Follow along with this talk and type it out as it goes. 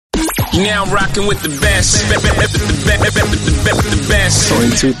You now rocking with the best. The best.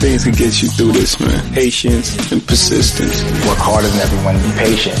 Only two things can get you through this, man. Patience and persistence. Work harder than everyone. Be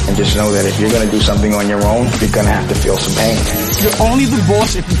patient. And just know that if you're going to do something on your own, you're going to have to feel some pain. You're only the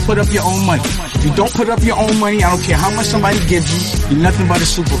boss if you put up your own money. If you don't put up your own money, I don't care how much somebody gives you, you're nothing but a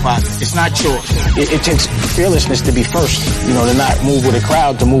supervisor. It's not yours. It takes fearlessness to be first. You know, to not move with a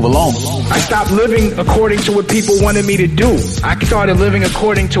crowd, to move alone. I stopped living according to what people wanted me to do. I started living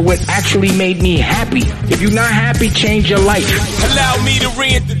according to what actually made me happy. If you're not happy, change your life. Allow me to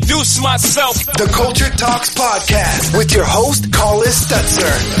reintroduce myself. The Culture Talks Podcast with your host, Carlos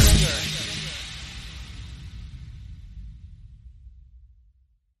Stutzer.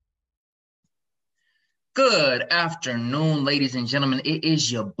 Good afternoon, ladies and gentlemen. It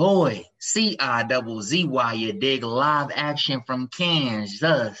is your boy, CIZZY, you dig, live action from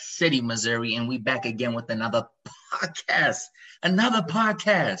Kansas City, Missouri, and we back again with another podcast. Another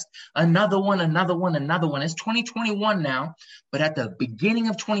one. It's 2021 now, but at the beginning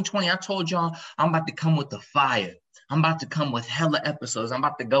of 2020, I told y'all I'm about to come with the fire. I'm about to come with hella episodes. I'm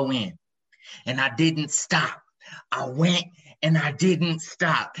about to go in, and I didn't stop. I went and I didn't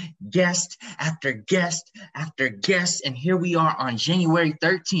stop. Guest after guest after guest. And here we are on January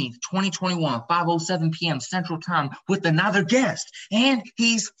 13th, 2021, 5:07 p.m. Central Time with another guest. And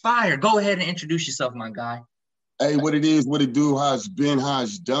he's fire. Go ahead and introduce yourself, my guy. Hey, what it is, what it do, how it's been, how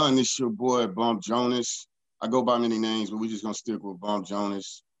it's done. It's your boy, Bump Jonas. I go by many names, but we're just going to stick with Bump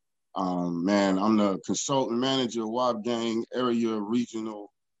Jonas. Man, I'm the consultant manager of WAP Gang, area,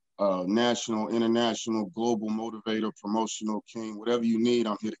 regional, national, international, global motivator, promotional king. Whatever you need,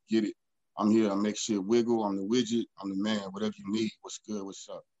 I'm here to get it. I'm here to make shit wiggle. I'm the widget. I'm the man. Whatever you need. What's good? What's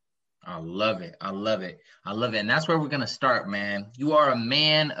up? I love it. And that's where we're going to start, man. You are a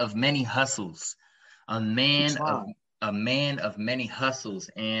man of many hustles. A man of many hustles.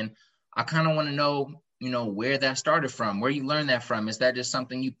 And I kind of want to know, where that started from, where you learned that from. Is that just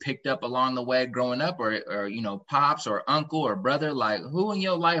something you picked up along the way growing up, or pops or uncle or brother? Like, who in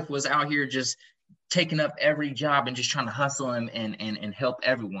your life was out here just taking up every job and just trying to hustle and help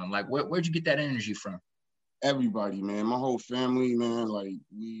everyone? Like, where'd you get that energy from? Everybody, man. My whole family, man. Like,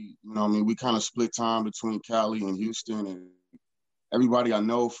 we kind of split time between Cali and Houston, and everybody I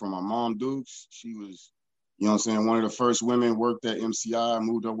know from my mom, Dukes, she was, one of the first women worked at MCI,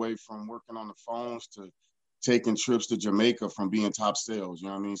 moved away from working on the phones to taking trips to Jamaica from being top sales,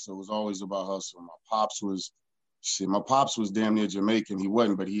 So it was always about hustle. My pops was damn near Jamaican. He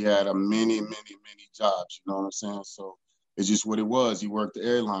wasn't, but he had many jobs, you know what I'm saying? So it's just what it was. He worked the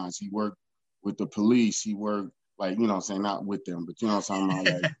airlines. He worked with the police. He worked, not with them, but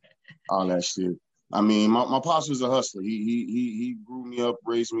all that shit. I mean, my pops was a hustler. He grew me up,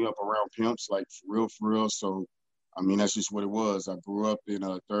 raised me up around pimps, like for real. So, I mean, that's just what it was. I grew up in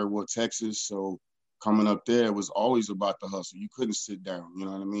Third Ward, Texas. So coming up there, it was always about the hustle. You couldn't sit down. You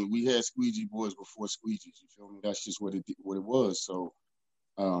know what I mean? We had squeegee boys before squeegees. You feel me? That's just what it was. So,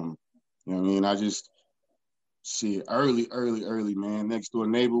 I just see early, man. Next door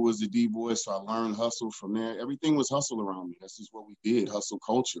neighbor was the D-boy, so I learned hustle from there. Everything was hustle around me. That's just what we did, hustle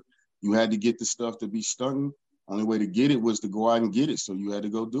culture. You had to get the stuff to be stunting. Only way to get it was to go out and get it. So you had to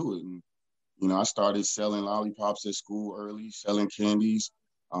go do it. And, I started selling lollipops at school early, selling candies.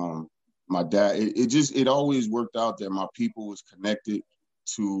 My dad, it always worked out that my people was connected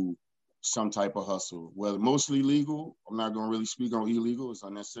to some type of hustle. Well, mostly legal. I'm not going to really speak on illegal. It's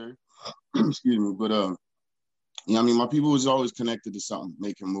unnecessary. Excuse me. But, my people was always connected to something,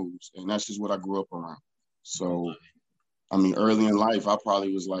 making moves. And that's just what I grew up around. So, early in life, I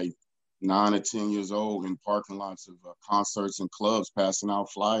probably was like 9 or 10 years old in parking lots of concerts and clubs, passing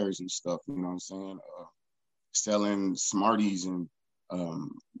out flyers and stuff, you know what I'm saying? Selling Smarties and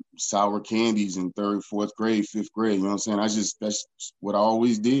sour candies in 3rd, 4th grade, 5th grade, you know what I'm saying? That's what I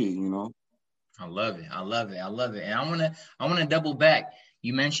always did, I love it. And I wanna double back.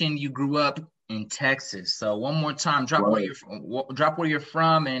 You mentioned you grew up in Texas. So one more time, drop where you're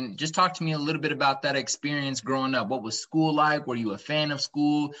from, and just talk to me a little bit about that experience growing up. What was school like? Were you a fan of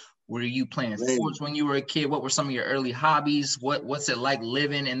school? Were you playing sports when you were a kid? What were some of your early hobbies? What's it like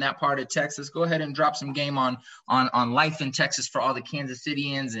living in that part of Texas? Go ahead and drop some game on life in Texas for all the Kansas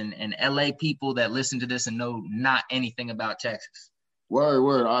Cityans and LA people that listen to this and know not anything about Texas.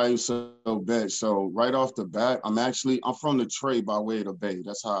 Word. All right, so bet. So right off the bat, I'm from the Trey by way of the Bay.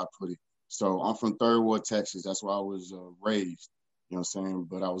 That's how I put it. So I'm from Third Ward, Texas. That's where I was raised, you know what I'm saying?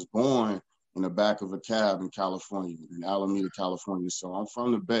 But I was born in the back of a cab in California, in Alameda, California. So I'm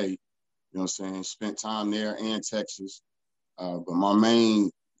from the Bay, you know what I'm saying? Spent time there and Texas. But my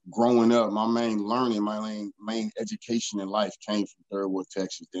main growing up, my main learning, my main education in life came from Third Ward,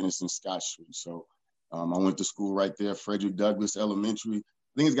 Texas, Dennis and Scott Street. So I went to school right there, Frederick Douglass Elementary.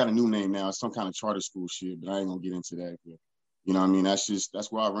 I think it's got a new name now. It's some kind of charter school shit, but I ain't gonna get into that. But, you know what I mean?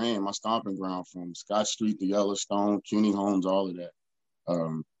 That's where I ran my stomping ground from. Scott Street, the Yellowstone, CUNY Homes, all of that.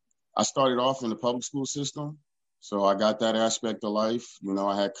 I started off in the public school system. So I got that aspect of life. You know,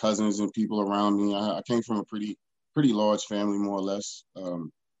 I had cousins and people around me. I came from a pretty large family, more or less.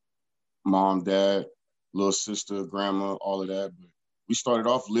 Mom, dad, little sister, grandma, all of that. But we started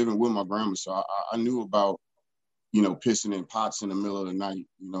off living with my grandma. So I knew about, you know, pissing in pots in the middle of the night.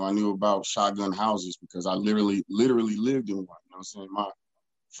 You know, I knew about shotgun houses because I literally lived in one. You know what I'm saying? My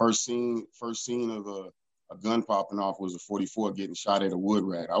first scene of a gun popping off was a 44 getting shot at a wood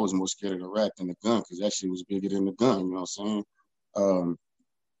rat. I was more scared of the rat than the gun because that shit was bigger than the gun. You know what I'm saying?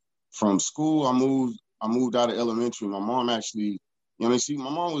 From school, I moved out of elementary. My mom actually, you know, my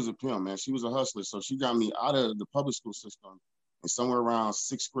mom was a pimp, man. She was a hustler. So she got me out of the public school system. And somewhere around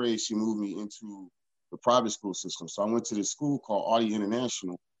 6th grade, she moved me into the private school system. So I went to this school called Audi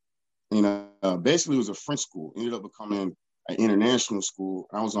International. And basically it was a French school. Ended up becoming an international school.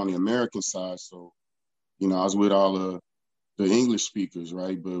 I was on the American side. So, you know, I was with all the English speakers,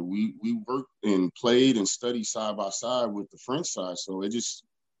 right? But we worked and played and studied side by side with the French side. So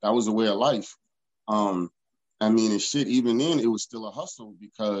that was a way of life. I mean, and shit, even then, it was still a hustle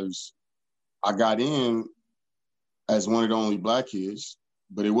because I got in as one of the only black kids,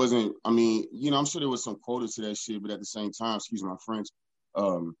 but it wasn't, I mean, you know, I'm sure there was some quota to that shit, but at the same time, excuse my French,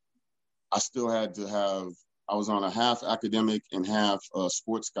 I still had to I was on a half academic and half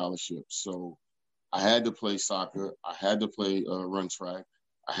sports scholarship. So I had to play soccer. I had to play run track.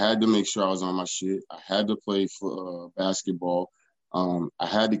 I had to make sure I was on my shit. I had to play for basketball. I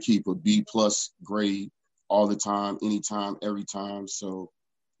had to keep a B+ grade all the time, anytime, every time. So,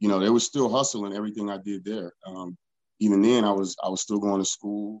 you know, there was still hustle in everything I did there. Even then, I was still going to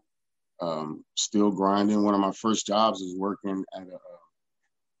school, still grinding. One of my first jobs was working at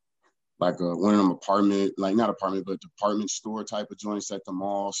one of them department store type of joints at the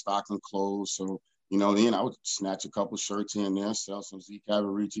mall, stocking clothes. So, you know, then I would snatch a couple shirts here and there, sell some Z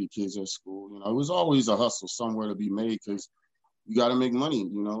Cavalry to the kids at school. You know, it was always a hustle somewhere to be made because you got to make money,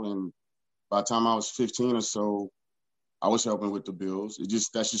 you know. And by the time I was 15 or so, I was helping with the bills.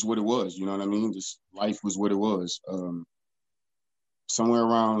 That's just what it was. You know what I mean? Just life was what it was. Somewhere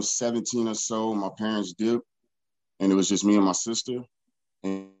around 17 or so, my parents dipped, and it was just me and my sister.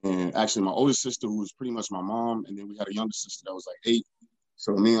 And actually, my older sister, who was pretty much my mom, and then we had a younger sister that was like 8.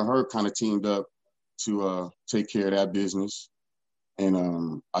 So me and her kind of teamed up to take care of that business.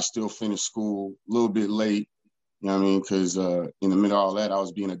 And I still finished school a little bit late, you know what I mean? Because in the middle of all that, I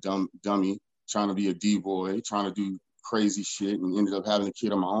was being a dummy, trying to be a D-boy, trying to do crazy shit, and ended up having a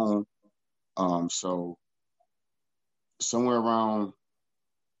kid of my own. So somewhere around,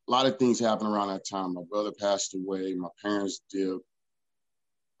 a lot of things happened around that time. My brother passed away. My parents dipped.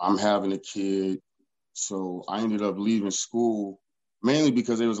 I'm having a kid. So I ended up leaving school mainly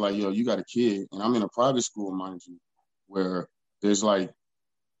because it was like, yo, you got a kid. And I'm in a private school, mind you, where there's like,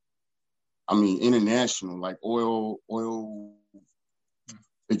 I mean, international, like oil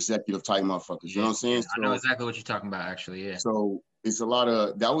executive type motherfuckers. You know what I'm saying? I know exactly what you're talking about, actually, yeah. So it's a lot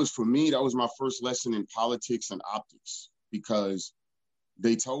of, that was my first lesson in politics and optics, because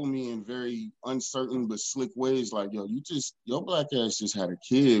they told me in very uncertain but slick ways, like, yo, your black ass just had a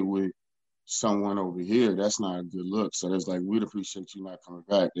kid with someone over here. That's not a good look. So there's like, we'd appreciate you not coming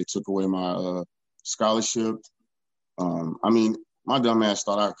back. They took away my scholarship. I mean, my dumb ass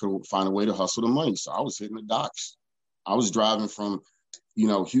thought I could find a way to hustle the money. So I was hitting the docks. I was driving from, you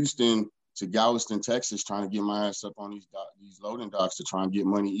know, Houston to Galveston, Texas, trying to get my ass up on these loading docks to try and get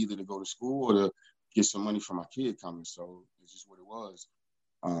money either to go to school or to get some money for my kid coming. So it's just what it was.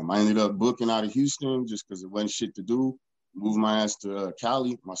 I ended up booking out of Houston just because it wasn't shit to do. Moved my ass to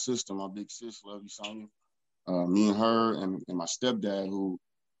Cali. My sister, my big sis, love you, Sonya. Me and her and my stepdad, who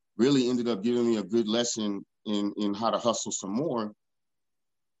really ended up giving me a good lesson in how to hustle some more.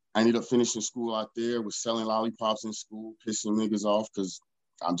 I ended up finishing school out there, was selling lollipops in school, pissing niggas off because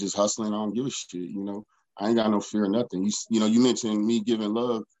I'm just hustling. I don't give a shit, you know. I ain't got no fear of nothing. You know, you mentioned me giving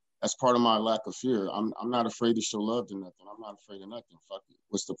love. That's part of my lack of fear. I'm not afraid to show love to nothing. I'm not afraid of nothing. Fuck it.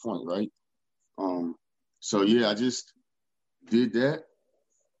 What's the point, right? So yeah, I just did that,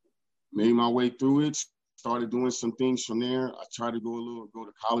 made my way through it, started doing some things from there. I tried to go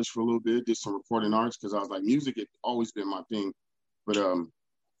to college for a little bit, did some recording arts because I was like, music had always been my thing. But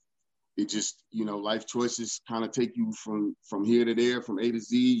it just, you know, life choices kind of take you from here to there, from A to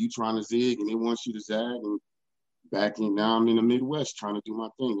Z. You trying to zig and they want you to zag, and now I'm in the Midwest trying to do my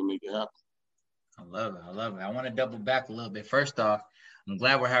thing and make it happen. I love it. I love it. I want to double back a little bit. First off, I'm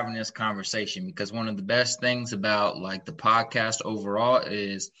glad we're having this conversation because one of the best things about like the podcast overall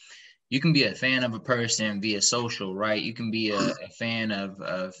is you can be a fan of a person via social, right? You can be a fan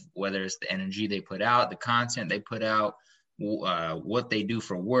of whether it's the energy they put out, the content they put out, what they do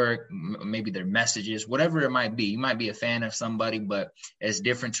for work, maybe their messages, whatever it might be. You might be a fan of somebody, but it's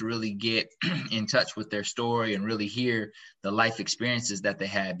different to really get in touch with their story and really hear the life experiences that they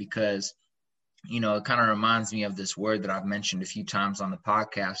had because it kind of reminds me of this word that I've mentioned a few times on the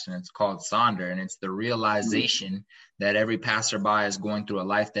podcast, and it's called sonder. And it's the realization that every passerby is going through a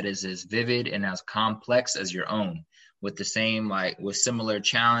life that is as vivid and as complex as your own, with the same, with similar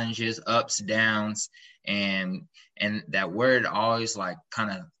challenges, ups, downs. And that word always kind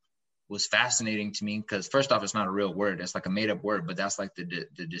of was fascinating to me because first off, it's not a real word. It's like a made up word, but that's like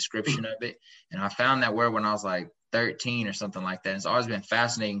the description of it. And I found that word when I was like 13 or something like that. It's always been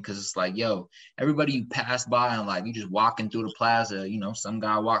fascinating because it's like, yo, everybody you pass by and like you just walking through the plaza, some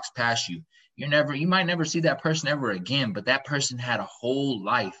guy walks past you. You might never see that person ever again, but that person had a whole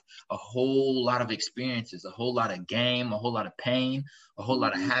life, a whole lot of experiences, a whole lot of game, a whole lot of pain, a whole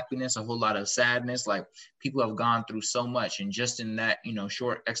lot of happiness, a whole lot of sadness. Like people have gone through so much. And just in that,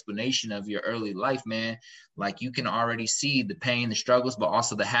 short explanation of your early life, man, like you can already see the pain, the struggles, but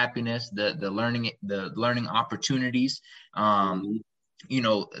also the happiness, the learning opportunities, the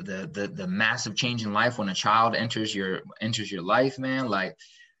massive change in life when a child enters your life, man. Like,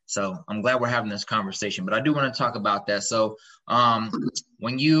 so I'm glad we're having this conversation, but I do want to talk about that. So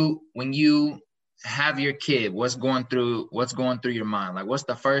when you have your kid, what's going through your mind? Like, what's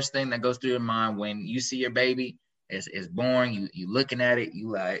the first thing that goes through your mind when you see your baby is born? You looking at it, you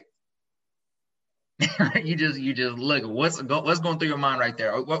like, you just look, what's going through your mind right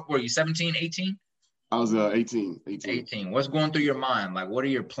there? What were you, 17, 18? I was 18. 18. What's going through your mind? Like, what are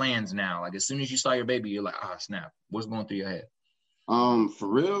your plans now? Like, as soon as you saw your baby, you're like, snap. What's going through your head? For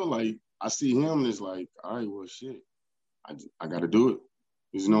real, like I see him and it's like, all right, well, shit, I got to do it.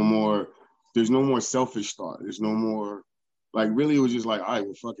 There's no more selfish thought. There's no more, like, really, it was just like, all right,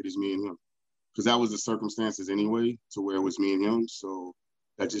 well, fuck it, it's me and him. Because that was the circumstances anyway, to where it was me and him. So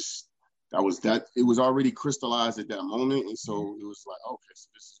it was already crystallized at that moment. And so it was like, okay, so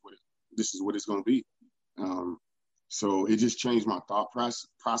this is what it's going to be. So it just changed my thought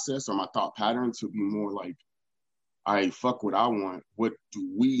process or my thought pattern to be more like, I fuck what I want. What do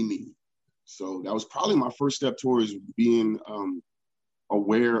we need? So that was probably my first step towards being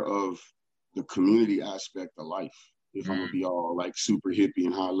aware of the community aspect of life. If I'm gonna be all like super hippie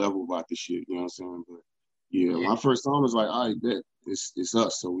and high level about this shit, you know what I'm saying? But yeah, my first time was like, all right, bet it's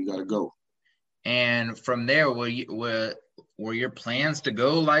us, so we gotta go. And from there, were your plans to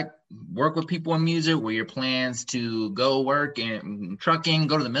go like work with people in music? Were your plans to go work in trucking,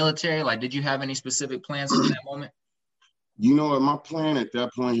 go to the military? Like, did you have any specific plans at that moment? My plan at that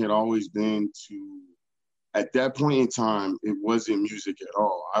point had always been at that point in time, it wasn't music at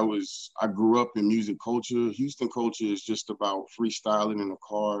all. I grew up in music culture. Houston culture is just about freestyling in the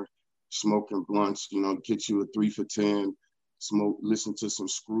car, smoking blunts, get you a 3 for $10, smoke, listen to some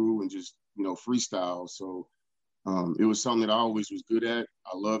Screw and just, freestyle. So it was something that I always was good at.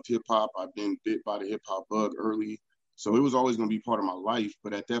 I loved hip hop. I've been bit by the hip hop bug early. So it was always going to be part of my life.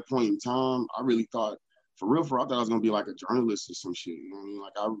 But at that point in time, I really thought, I thought I was going to be like a journalist or some shit. You know what I mean?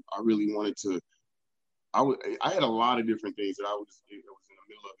 Like I really wanted to, I had a lot of different things that I was in the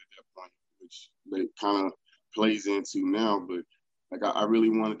middle of at that point, which that kind of plays into now. But like I really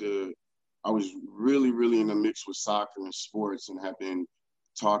wanted to, I was really, really in the mix with soccer and sports and have been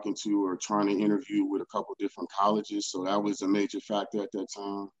talking to or trying to interview with a couple different colleges. So that was a major factor at that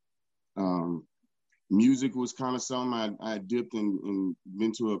time. Music was kind of something I dipped and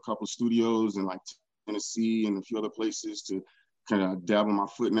been to a couple studios and like Tennessee and a few other places to kind of dabble my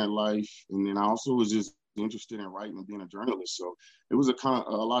foot in that life. And then I also was just interested in writing and being a journalist. So it was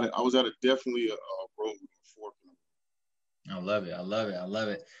I was at definitely a road fork. I love it. I love it. I love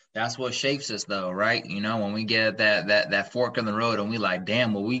it. That's what shapes us though, right? When we get that fork in the road and we like,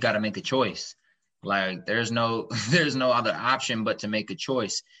 damn, well, we got to make a choice. Like there's no other option but to make a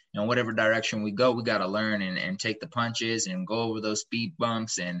choice. And whatever direction we go, we got to learn and take the punches and go over those speed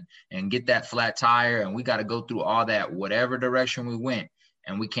bumps and get that flat tire. And we got to go through all that, whatever direction we went,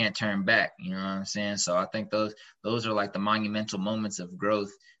 and we can't turn back. You know what I'm saying? So I think those are like the monumental moments of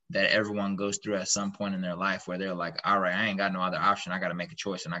growth that everyone goes through at some point in their life where they're like, all right, I ain't got no other option. I got to make a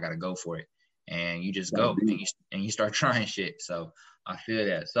choice and I got to go for it. And you just go and you start trying shit. So I feel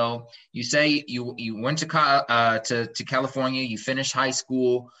that. So you say you went to California, you finished high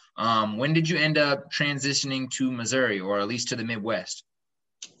school. When did you end up transitioning to Missouri, or at least to the Midwest?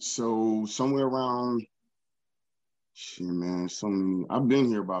 So somewhere around, shit, man, I've been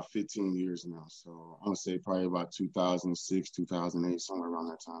here about 15 years now. So I'm gonna say probably about 2006, 2008, somewhere around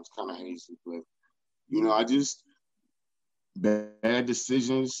that time. It's kind of hazy, but I just bad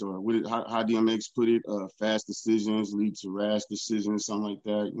decisions, or how DMX put it, fast decisions lead to rash decisions, something like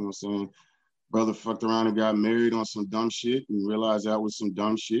that. You know what I'm saying? Brother fucked around and got married on some dumb shit and realized that was some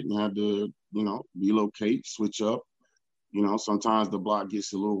dumb shit and had to, relocate, switch up. Sometimes the block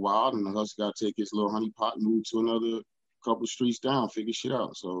gets a little wild and the hustle got to take his little honeypot and move to another couple streets down, figure shit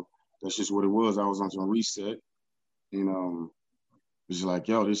out. So that's just what it was. I was on some reset. It's like,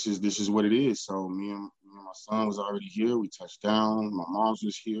 yo, this is what it is. So me and my son was already here. We touched down. My mom's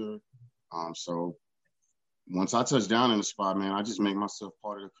was here. So once I touched down in the spot, man, I just make myself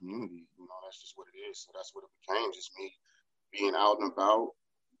part of the community. That's just what it is. So that's what it became. Just me being out and about,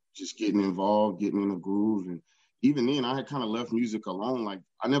 just getting involved, getting in the groove. And even then, I had kind of left music alone. Like,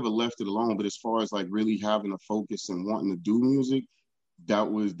 I never left it alone, but as far as like really having a focus and wanting to do music, that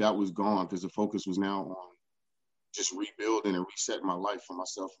was gone, because the focus was now on just rebuilding and resetting my life for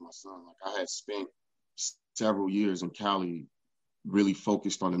myself and my son. Like, I had spent several years in Cali really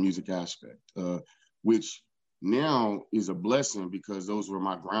focused on the music aspect, which now is a blessing, because those were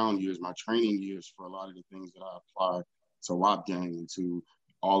my ground years, my training years for a lot of the things that I applied to WAP Gang and to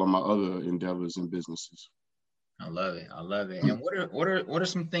all of my other endeavors and businesses. I love it. I love it. And what are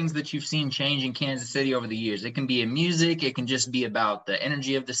some things that you've seen change in Kansas City over the years? It can be in music. It can just be about the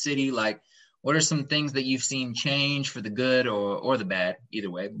energy of the city. Like, what are some things that you've seen change for the good or the bad,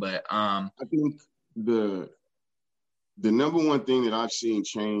 either way? But I think the number one thing that I've seen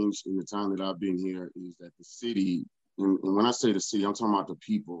change in the time that I've been here is that the city, and when I say the city, I'm talking about the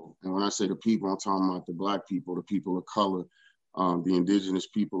people. And when I say the people, I'm talking about the Black people, the people of color, the indigenous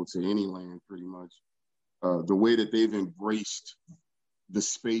people to any land, pretty much. The way that they've embraced the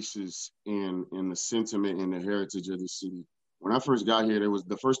spaces and the sentiment and the heritage of the city. When I first got here,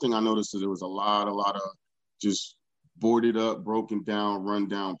 the first thing I noticed is there was a lot of just boarded up, broken down, run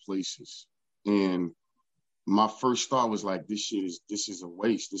down places. And my first thought was like, this is a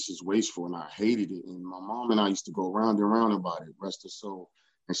waste. This is wasteful. And I hated it. And my mom and I used to go round and round about it, rest her soul.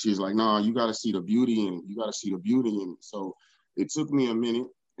 And she's like, nah, you got to see the beauty in it. You got to see the beauty in it. So it took me a minute,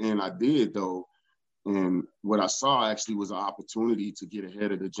 and I did, though. And what I saw actually was an opportunity to get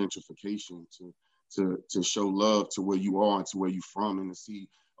ahead of the gentrification, to show love to where you are and to where you're from, and to see,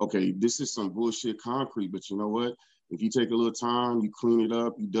 okay, this is some bullshit concrete, but you know what? If you take a little time, you clean it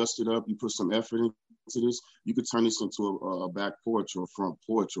up, you dust it up, you put some effort into this, you could turn this into a back porch or a front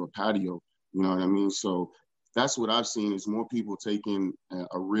porch or a patio. You know what I mean? So that's what I've seen, is more people taking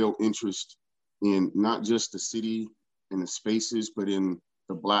a real interest in not just the city and the spaces, but in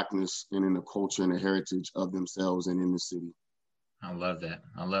the Blackness and in the culture and the heritage of themselves and in the city. I love that.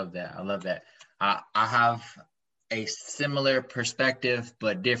 I love that. I love that. I have a similar perspective,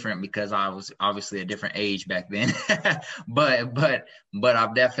 but different, because I was obviously a different age back then. but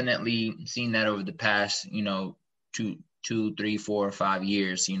I've definitely seen that over the past, 2, 3, 4, 5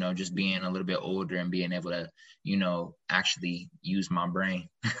 years, just being a little bit older and being able to, actually use my brain.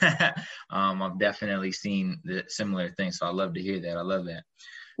 I've definitely seen the similar things. So I love to hear that. I love that.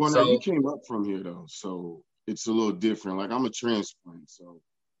 Well, now you came up from here though, so it's a little different. Like, I'm a transplant, so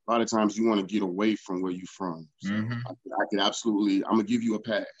a lot of times you want to get away from where you're from. So I could absolutely, I'm gonna give you a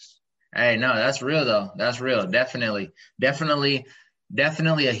pass. Hey, no, that's real though. That's real. Definitely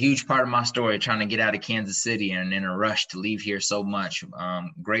a huge part of my story, trying to get out of Kansas City and in a rush to leave here so much.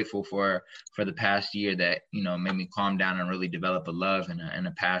 Grateful for the past year that, made me calm down and really develop a love and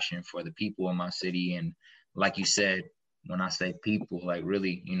a passion for the people in my city. And like you said, when I say people, like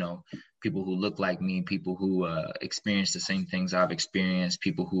really, people who look like me, people who experience the same things I've experienced,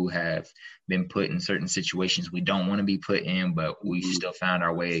 people who have been put in certain situations we don't want to be put in, but we still found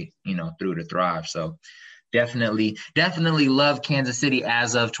our way, through to thrive. So definitely love Kansas City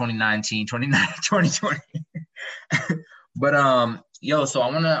as of 2019, 2020. But so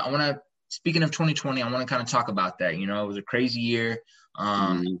I wanna speaking of 2020, I want to kind of talk about that. It was a crazy year.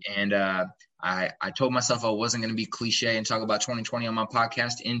 And I told myself I wasn't going to be cliche and talk about 2020 on my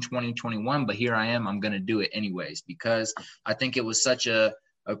podcast in 2021, but here I am. I'm going to do it anyways, because I think it was such a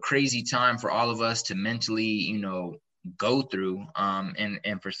crazy time for all of us to mentally, go through,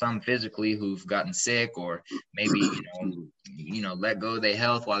 and for some physically who've gotten sick, or maybe, let go of their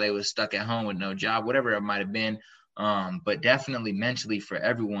health while they was stuck at home with no job, whatever it might have been. but definitely mentally for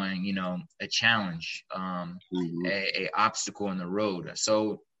everyone, you know, a challenge, a obstacle in the road.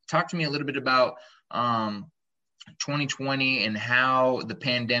 So talk to me a little bit about 2020 and how the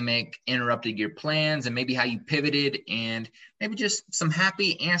pandemic interrupted your plans and maybe how you pivoted and maybe just some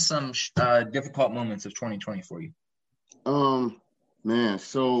happy and some difficult moments of 2020 for you. Man,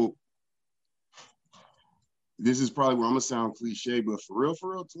 so this is probably where I'm gonna sound cliche, but for real,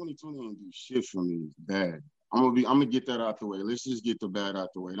 2020 ain't do shit for me. It's bad. I'm gonna get that out the way. Let's just get the bad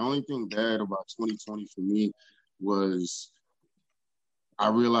out the way. The only thing bad about 2020 for me was I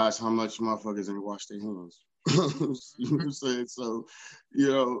realized how much motherfuckers ain't wash their hands. You know what I'm saying? So,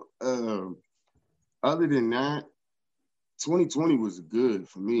 other than that, 2020 was good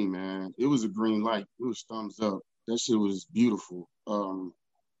for me, man. It was a green light. It was thumbs up. That shit was beautiful.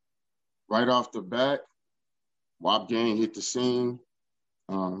 Right off the bat, WAP Gang hit the scene.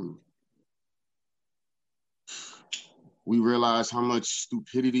 We realized how much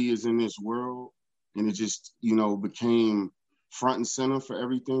stupidity is in this world, and it just, became front and center for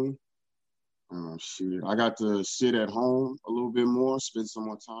everything. Shit, I got to sit at home a little bit more, spend some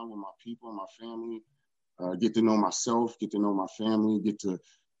more time with my people, my family, get to know myself, get to know my family, get to,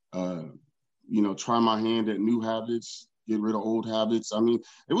 try my hand at new habits, get rid of old habits. I mean,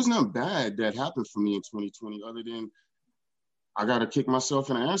 it was nothing bad that happened for me in 2020 other than I got to kick myself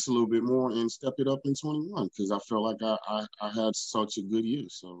in the ass a little bit more and step it up in 21 because I felt like I had such a good year.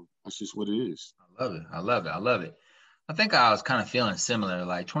 So that's just what it is. I love it. I think I was kind of feeling similar.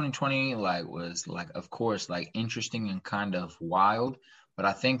 Like 2020, was of course, interesting and kind of wild. But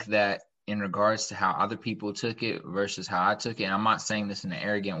I think that in regards to how other people took it versus how I took it, and I'm not saying this in an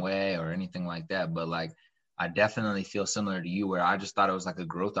arrogant way or anything like that, but I definitely feel similar to you where I just thought it was a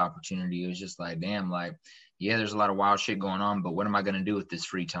growth opportunity. It was just damn, yeah, there's a lot of wild shit going on, but what am I going to do with this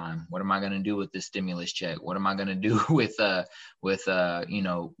free time? What am I going to do with this stimulus check? What am I going to do with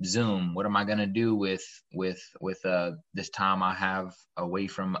Zoom? What am I going to do with this time I have away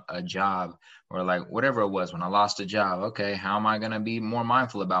from a job or whatever it was when I lost a job? Okay, how am I going to be more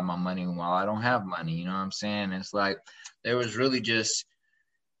mindful about my money while I don't have money? You know what I'm saying? It's there was really just,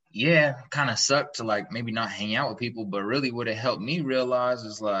 yeah, kind of sucked to maybe not hang out with people, but really what it helped me realize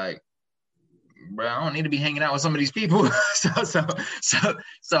is bro, I don't need to be hanging out with some of these people. So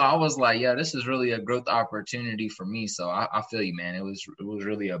I was yeah, this is really a growth opportunity for me. So I feel you, man. It was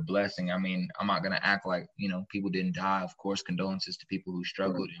really a blessing. I mean, I'm not gonna act like people didn't die. Of course, condolences to people who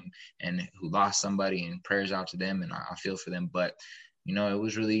struggled and who lost somebody, and prayers out to them. And I feel for them. But it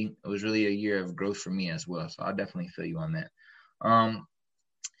was really a year of growth for me as well. So I definitely feel you on that.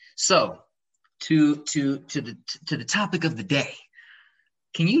 So to the topic of the day.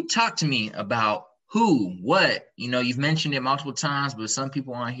 Can you talk to me about who, what, you've mentioned it multiple times, but some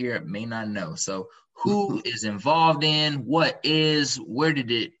people on here may not know. So who is involved in, what is, where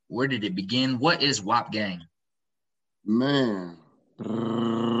did it begin? What is WAP Gang? Man.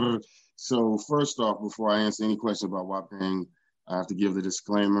 So first off, before I answer any question about WAP Gang, I have to give the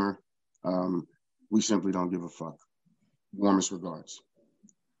disclaimer. We simply don't give a fuck. Warmest regards.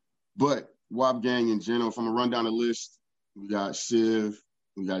 But WAP Gang in general, if I'm gonna run down the list, we got Shiv,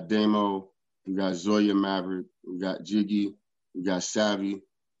 we got Damo, we got Zoya Maverick, we got Jiggy, we got Savvy,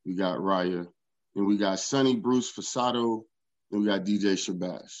 we got Raya, and we got Sonny Bruce Fasato, and we got DJ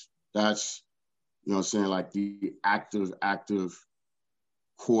Shabazz. That's, the active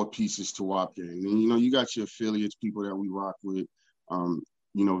core pieces to WAP Gang. And, you got your affiliates, people that we rock with,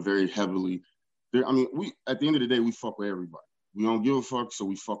 very heavily. We at the end of the day, we fuck with everybody. We don't give a fuck, so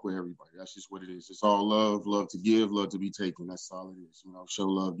we fuck with everybody. That's just what it is. It's all love to give, love to be taken. That's all it is. Show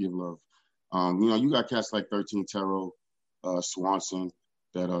love, give love. You got cats like 13 Taro, Swanson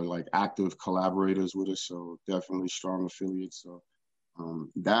that are active collaborators with us. So definitely strong affiliates. So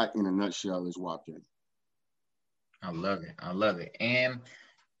that in a nutshell is WAP Gang. I love it. And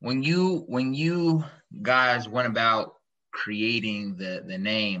when you guys went about creating the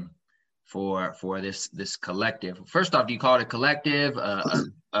name for this collective. First off, do you call it a collective, a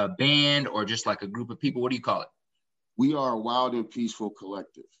band, or just a group of people? What do you call it? We are a wild and peaceful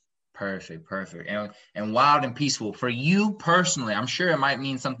collective. Perfect. And wild and peaceful for you personally. I'm sure it might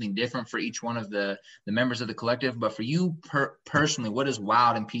mean something different for each one of the members of the collective, but for you personally, what does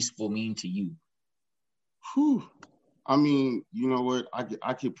wild and peaceful mean to you? Whew. I mean, you know what?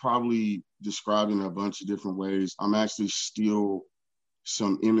 I could probably describe it in a bunch of different ways. I'm actually still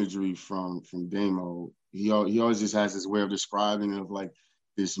some imagery from Damo. He always just has this way of describing it of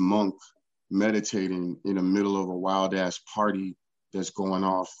this monk meditating in the middle of a wild ass party that's going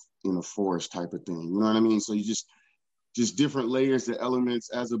off in a forest type of thing. You know what I mean? So just different layers, the elements,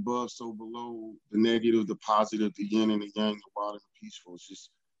 as above, so below, the negative, the positive, the yin and the yang, the wild and the peaceful. It's just,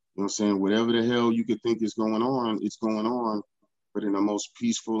 you know what I'm saying, whatever the hell you could think is going on, it's going on, but in the most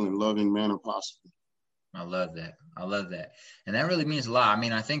peaceful and loving manner possible. I love that. I love that. And that really means a lot. I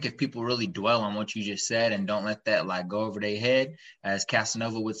mean, I think if people really dwell on what you just said and don't let that like go over their head, as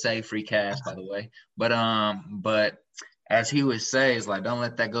Casanova would say, free cast, by the way. But as he would say, is like, don't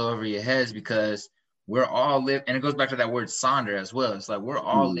let that go over your heads, because we're all and it goes back to that word sonder as well. It's like, we're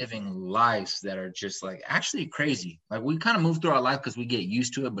all living lives that are just like actually crazy. Like, we kind of move through our life because we get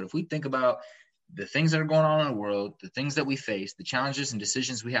used to it. But if we think about the things that are going on in the world, the things that we face, the challenges and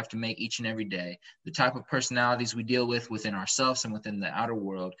decisions we have to make each and every day, the type of personalities we deal with within ourselves and within the outer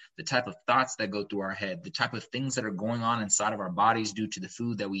world, the type of thoughts that go through our head, the type of things that are going on inside of our bodies due to the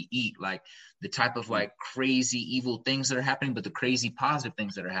food that we eat, like the type of like crazy evil things that are happening, but the crazy positive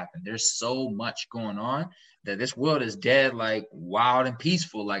things that are happening. There's so much going on that this world is dead, like wild and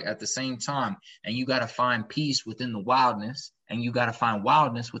peaceful, like at the same time. And you got to find peace within the wildness, and you got to find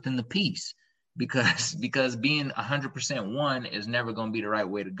wildness within the peace. Because being 100% one is never going to be the right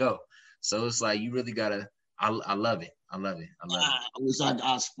way to go. So it's like, you really got to, I love it. I love it. I wish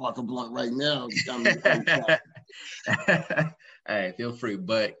I'd spark a blunt right now. Hey, feel free.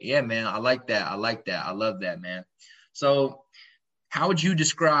 But yeah, man, I like that. I love that, man. So how would you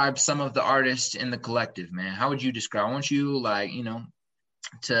describe some of the artists in the collective, man? How would you describe? I want you, like,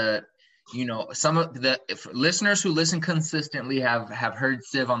 some of the listeners who listen consistently have heard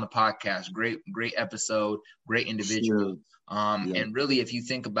Civ on the podcast. Great episode, great individual. And really, if you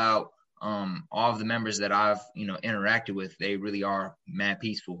think about all of the members that I've interacted with, they really are mad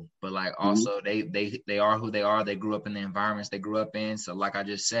peaceful. But like also they are who they are. They grew up in the environments they grew up in. So like I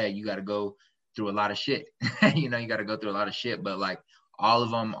just said, you got to go through a lot of shit. You got to go through a lot of shit. But like all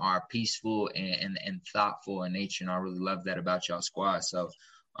of them are peaceful and thoughtful in nature, and I really love that about y'all squad. So.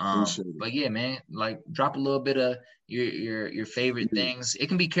 But yeah, man, like drop a little bit of your favorite things. It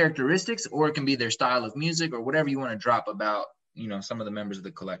can be characteristics, or it can be their style of music, or whatever you want to drop about, some of the members of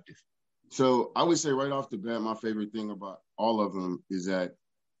the collective. So I would say right off the bat, my favorite thing about all of them is that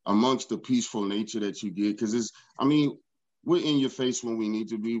amongst the peaceful nature that you get, because we're in your face when we need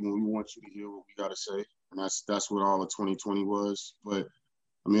to be, when we want you to hear what we got to say. And that's what all of 2020 was. But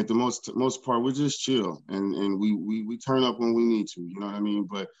at the most part, we're just chill, and we turn up when we need to, you know what I mean?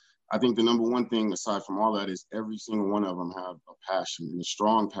 But I think the number one thing, aside from all that, is every single one of them have a passion, and a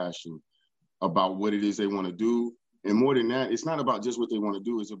strong passion about what it is they want to do. And more than that, it's not about just what they want to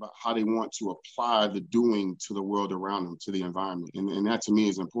do, it's about how they want to apply the doing to the world around them, to the environment. And that to me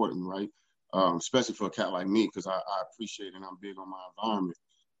is important, right? Especially for a cat like me, because I appreciate and I'm big on my environment.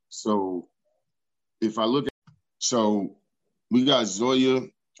 So if I look at, we got Zoya.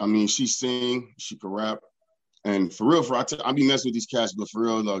 She sing, she can rap. And for real, I be messing with these cats, but for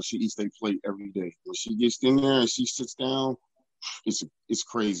real, she eats their plate every day. When she gets in there and she sits down, it's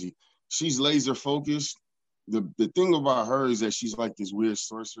crazy. She's laser focused. The thing about her is that she's like this weird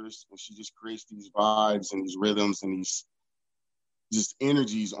sorceress, and she just creates these vibes and these rhythms and these just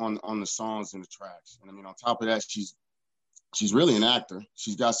energies on the songs and the tracks. And on top of that, she's really an actor.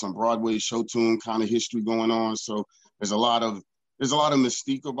 She's got some Broadway show tune kind of history going on. So there's a lot of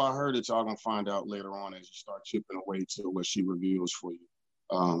mystique about her that y'all gonna find out later on as you start chipping away to what she reveals for you.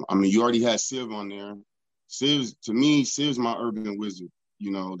 You already had Civ on there. Civ's my urban wizard.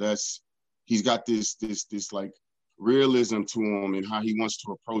 He's got this like realism to him and how he wants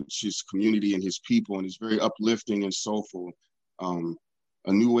to approach his community and his people, and it's very uplifting and soulful. A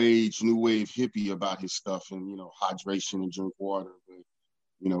new wave hippie about his stuff, and hydration and drink water. But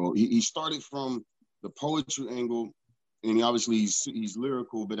he started from the poetry angle. And he's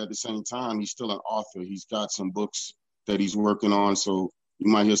lyrical, but at the same time, he's still an author. He's got some books that he's working on, so you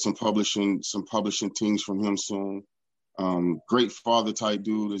might hear some publishing things from him soon. Great father type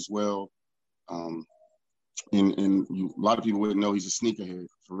dude as well. And a lot of people wouldn't know he's a sneakerhead,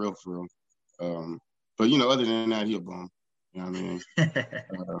 for real. But other than that, he a bum. You know what I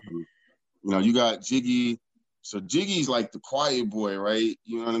mean? You got Jiggy. So Jiggy's like the quiet boy, right?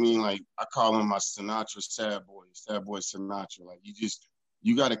 You know what I mean? Like, I call him my Sinatra sad boy Sinatra. Like,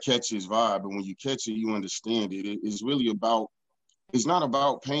 you got to catch his vibe. And when you catch it, you understand it. It's really it's not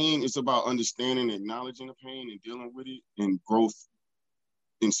about pain. It's about understanding, acknowledging the pain and dealing with it, and growth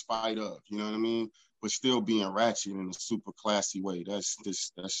in spite of, you know what I mean? But still being ratchet in a super classy way. That's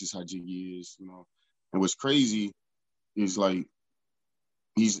just how Jiggy is, And what's crazy is like,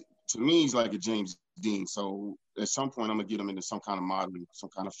 he's like a James Dean. So at some point, I'm gonna get him into some kind of modeling, some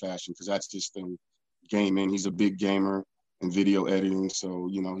kind of fashion, because that's just the game, man. He's a big gamer, and video editing. So,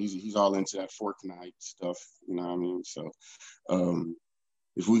 you know, he's all into that Fortnite stuff, you know what I mean? So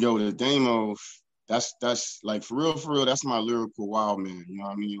if we go to Damo, that's like for real, that's my lyrical wild man, you know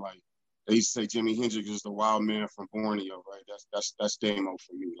what I mean? Like they used to say Jimi Hendrix is the wild man from Borneo, right? That's Damo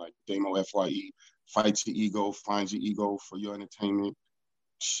for me, like Damo FYE, fight your ego, find your ego for your entertainment.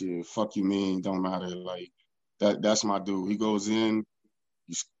 Shit, fuck you, man, don't matter. Like that's my dude. He goes in,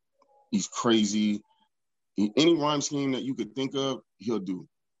 he's crazy. Any rhyme scheme that you could think of, he'll do.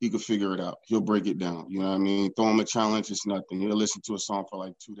 He could figure it out. He'll break it down. You know what I mean? Throw him a challenge, it's nothing. He'll listen to a song for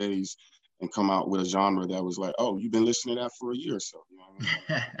like 2 days and come out with a genre that was like, oh, you've been listening to that for a year or so. You know what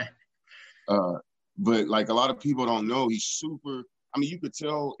I mean? But like a lot of people don't know, he's super. I mean, you could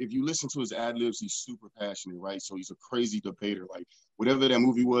tell if you listen to his ad libs, he's super passionate, right? So he's a crazy debater. Like whatever that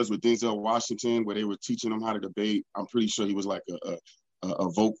movie was with Denzel Washington, where they were teaching him how to debate, I'm pretty sure he was like a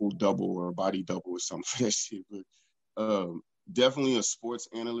vocal double or a body double or something for that shit. But definitely a sports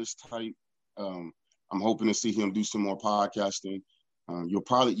analyst type. I'm hoping to see him do some more podcasting.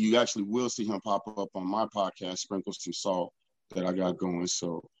 You actually will see him pop up on my podcast, Sprinkle Some Salt, that I got going.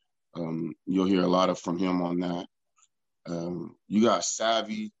 So you'll hear a lot from him on that. You got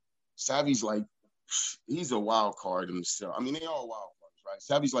Savvy. Savvy's like, he's a wild card in himself. I mean, they all wild cards, right?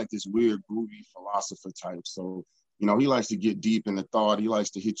 Savvy's like this weird, groovy philosopher type. So, you know, he likes to get deep in the thought. He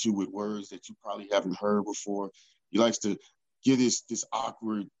likes to hit you with words that you probably haven't heard before. He likes to give this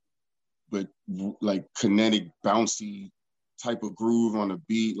awkward, but like kinetic, bouncy type of groove on a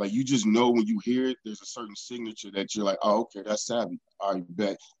beat. Like you just know when you hear it, there's a certain signature that you're like, oh, okay, that's Savvy. I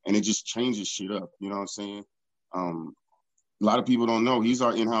bet. And it just changes shit up. You know what I'm saying? A lot of people don't know he's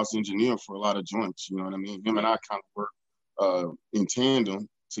our in-house engineer for a lot of joints. You know what I mean? Him and I kind of work in tandem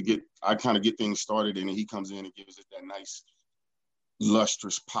I kind of get things started, and then he comes in and gives it that nice,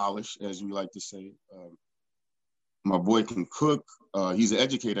 lustrous polish, as we like to say. My boy can cook. He's an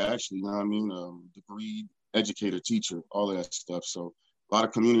educator, actually. You know what I mean? Degree educator, teacher, all of that stuff. So a lot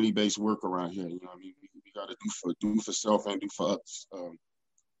of community-based work around here. You know what I mean? We got to do for self and do for others.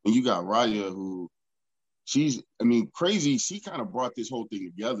 And you got Raya, who crazy. She kind of brought this whole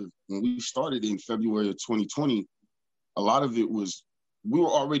thing together. When we started in February of 2020, a lot of it was, we were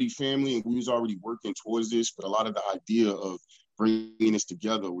already family and we was already working towards this, but a lot of the idea of bringing this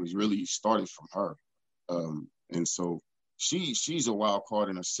together was really started from her. And so she's a wild card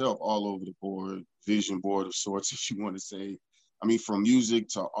in herself, all over the board, vision board of sorts, if you want to say. I mean, from music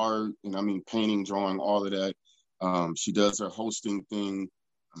to art, and I mean, painting, drawing, all of that. She does her hosting thing.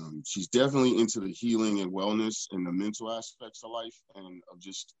 She's definitely into the healing and wellness and the mental aspects of life and of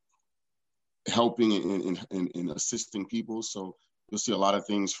just helping and assisting people. So you'll see a lot of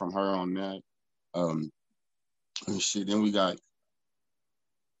things from her on that. Then we got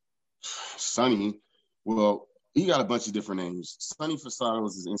Sonny. Well, he got a bunch of different names. Sonny Fasado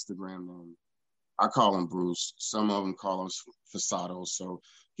is his Instagram name. I call him Bruce. Some of them call him Fasado. So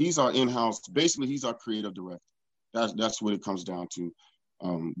he's our in-house, basically he's our creative director. That's what it comes down to.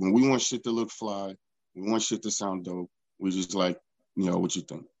 When we want shit to look fly, we want shit to sound dope, we just like, you know, what you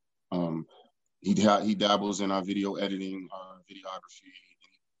think. He dabbles in our video editing, our videography,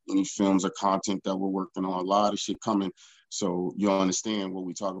 any films or content that we're working on, a lot of shit coming. So you'll understand what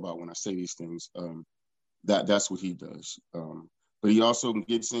we talk about when I say these things. That's what he does. But he also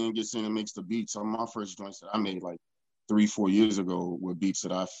gets in and makes the beats. Some of my first joints that I made like 3-4 years ago were beats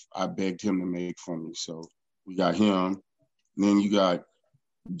that I begged him to make for me. So we got him. And then you got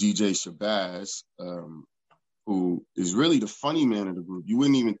DJ Shabazz, who is really the funny man of the group. You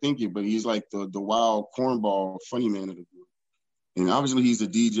wouldn't even think it, but he's like the wild cornball funny man of the group. And obviously he's a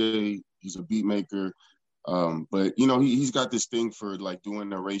DJ, he's a beat maker, but you know, he's got this thing for like doing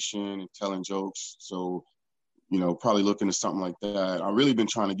narration and telling jokes. So, you know, probably looking at something like that. I've really been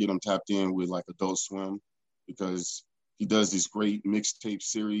trying to get him tapped in with like Adult Swim, because he does this great mixtape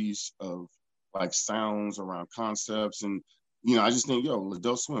series of like sounds around concepts. And, you know, I just think, yo,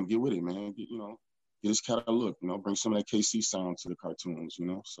 Adult Swim, get with it, man. Get this cat a look, you know, bring some of that KC sound to the cartoons, you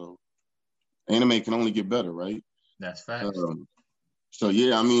know. So anime can only get better, right? That's facts. So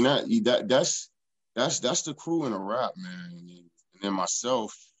yeah, I mean that's the crew in a rap, man. And then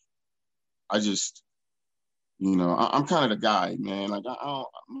myself, I just, you know, I'm kind of the guy, man. Like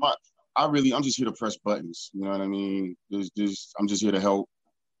I'm just here to press buttons. You know what I mean? I'm just here to help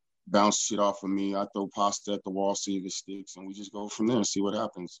bounce shit off of me. I throw pasta at the wall, see if it sticks, and we just go from there and see what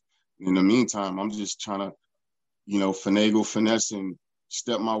happens. In the meantime, I'm just trying to, you know, finesse and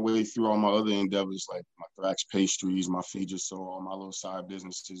step my way through all my other endeavors, like my Thrax pastries, my Feed Your Soul, all my little side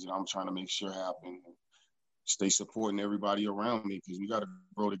businesses that I'm trying to make sure happen. And stay supporting everybody around me, because we got to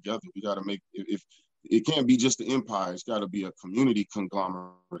grow together. We got to make, if it can't be just the empire. It's got to be a community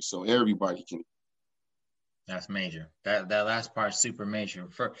conglomerate so everybody can. That's major. That last part is super major.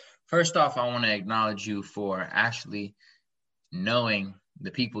 First off, I want to acknowledge you for actually knowing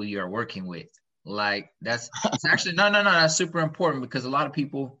the people you are working with. Like it's actually no. That's super important because a lot of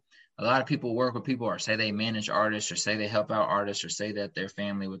people work with people or say they manage artists or say they help out artists or say that they're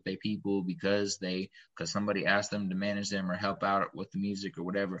family with their people because somebody asked them to manage them or help out with the music or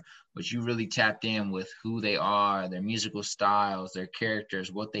whatever. But you really tapped in with who they are, their musical styles, their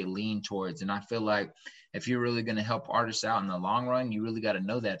characters, what they lean towards. And I feel like if you're really going to help artists out in the long run, you really got to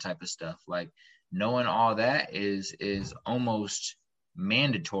know that type of stuff. Like knowing all that is almost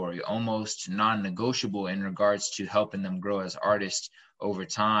mandatory, almost non-negotiable in regards to helping them grow as artists over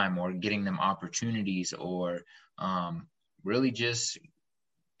time or getting them opportunities or really just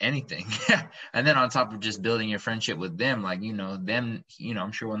anything. And then on top of just building your friendship with them, like, them,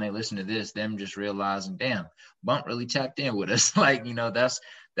 I'm sure when they listen to this, them just realizing, damn, Bump really tapped in with us. Like,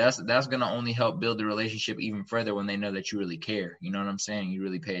 that's going to only help build the relationship even further when they know that you really care. You know what I'm saying? You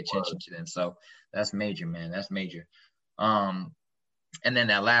really pay attention to them. So that's major, man. That's major. And then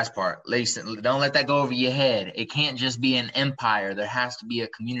that last part, listen, don't let that go over your head. It can't just be an empire. There has to be a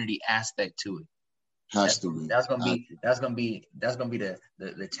community aspect to it. Has to be. That's gonna be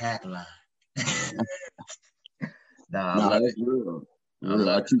the tagline. That's real.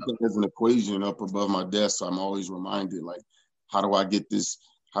 I keep that as an equation up above my desk. So I'm always reminded, like, how do I get this?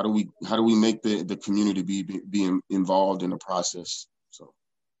 How do we make the community be involved in the process? So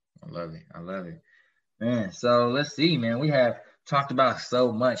I love it, man. So let's see, man. We have talked about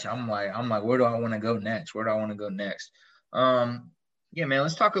so much. I'm like, where do I want to go next? Yeah, man,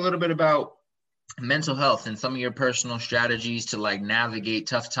 let's talk a little bit about mental health and some of your personal strategies to like navigate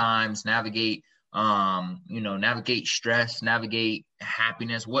tough times, navigate stress, navigate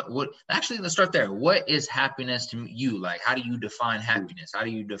happiness. Actually, let's start there. What is happiness to you? Like, how do you define happiness? How do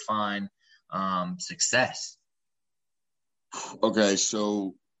you define success? Okay,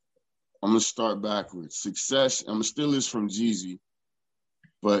 so I'm going to start backwards. Success, I'm still is from Jeezy,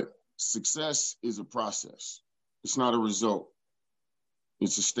 but success is a process. It's not a result.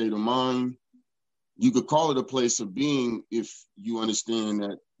 It's a state of mind. You could call it a place of being if you understand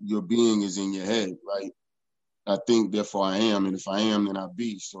that your being is in your head, right? I think, therefore I am. And if I am, then I'll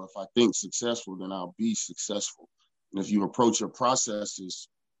be. So if I think successful, then I'll be successful. And if you approach your processes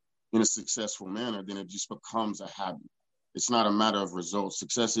in a successful manner, then it just becomes a habit. It's not a matter of results.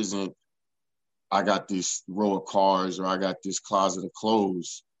 Success isn't, I got this row of cars or I got this closet of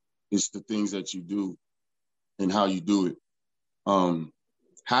clothes. It's the things that you do and how you do it.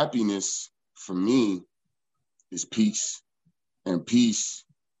 Happiness for me is peace. And peace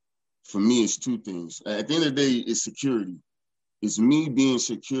for me is two things. At the end of the day, it's security. It's me being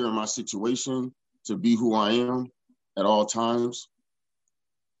secure in my situation to be who I am at all times.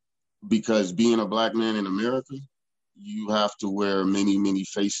 Because being a Black man in America, you have to wear many, many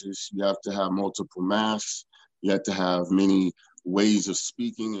faces. You have to have multiple masks. You have to have many ways of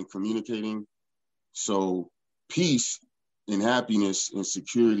speaking and communicating. So peace and happiness and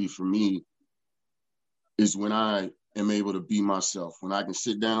security for me is when I am able to be myself, when I can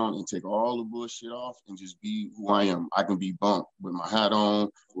sit down and take all the bullshit off and just be who I am. I can be Bump with my hat on,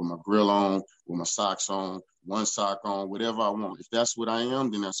 with my grill on, with my socks on, one sock on, whatever I want. If that's what I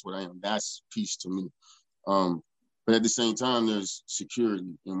am, then that's what I am. That's peace to me. But at the same time, there's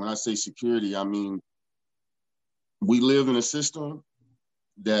security. And when I say security, I mean, we live in a system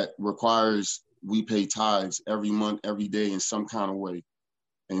that requires we pay tithes every month, every day in some kind of way.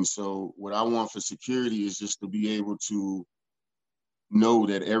 And so what I want for security is just to be able to know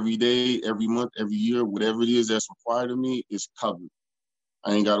that every day, every month, every year, whatever it is that's required of me is covered.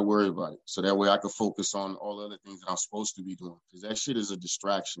 I ain't got to worry about it. So that way I can focus on all the other things that I'm supposed to be doing. Because that shit is a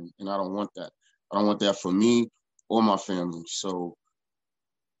distraction. And I don't want that. I don't want that for me or my family. So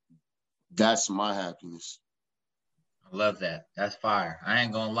that's my happiness. I love that. That's fire. I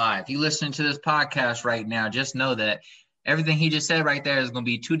ain't gonna lie. If you listening to this podcast right now, just know that everything he just said right there is going to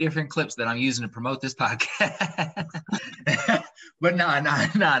be two different clips that I'm using to promote this podcast. But no,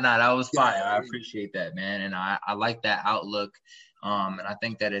 that was fire. I appreciate that, man. And I like that outlook. And I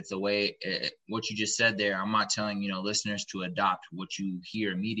think that it's a way, what you just said there, I'm not telling, listeners to adopt what you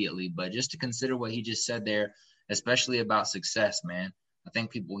hear immediately, but just to consider what he just said there, especially about success, man. I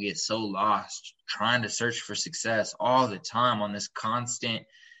think people get so lost trying to search for success all the time in this constant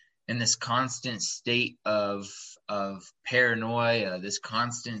state of paranoia, this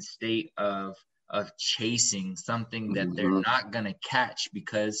constant state of chasing something that they're not going to catch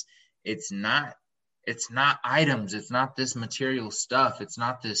because it's not items. It's not this material stuff. It's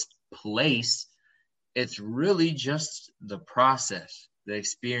not this place. it's really just the process, the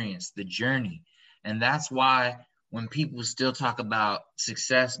experience, the journey. And that's why when people still talk about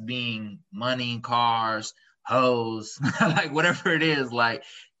success being money, cars, hoes, like whatever it is, like,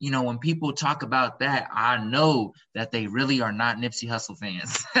 you know, when people talk about that, I know that they really are not Nipsey Hussle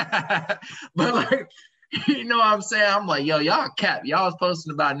fans. But like, you know what I'm saying? I'm like, yo, y'all cap. Y'all was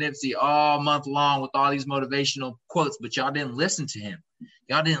posting about Nipsey all month long with all these motivational quotes, but y'all didn't listen to him.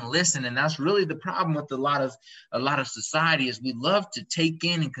 Y'all didn't listen, and that's really the problem with a lot of society is we love to take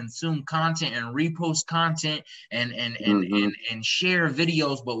in and consume content and repost content and share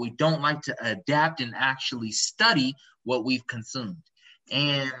videos, but we don't like to adapt and actually study what we've consumed.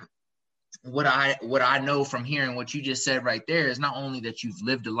 And what I know from hearing what you just said right there is not only that you've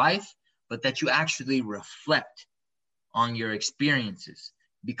lived a life, but that you actually reflect on your experiences,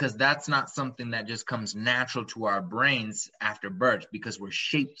 because that's not something that just comes natural to our brains after birth, because we're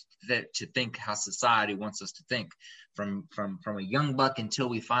shaped to think how society wants us to think from a young buck until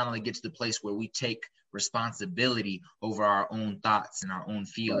we finally get to the place where we take responsibility over our own thoughts and our own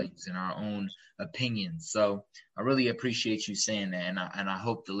feelings and our own opinions. So I really appreciate you saying that, and I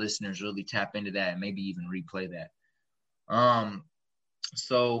hope the listeners really tap into that and maybe even replay that.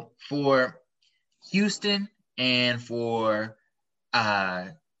 So for Houston and for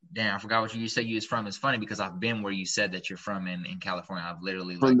damn, I forgot what you said you was from. It's funny because I've been where you said that you're from in California. I've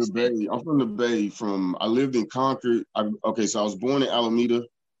literally from the Bay. I'm from the Bay. I lived in Concord. So I was born in Alameda,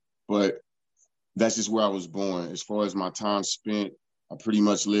 but that's just where I was born. As far as my time spent, I pretty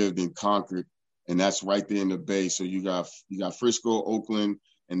much lived in Concord, and that's right there in the Bay. So you got Frisco, Oakland,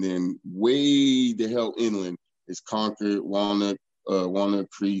 and then way the hell inland is Concord, Walnut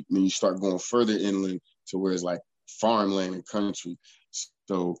Creek, and then you start going further inland to where it's like farmland and country.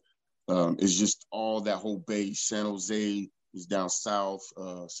 So it's just all that whole Bay. San Jose is down south,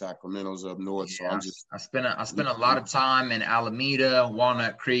 Sacramento's up north. Yeah, so I spent a lot of time in Alameda,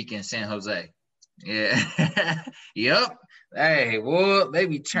 Walnut Creek, and San Jose. Yeah. Yep. Hey, well, they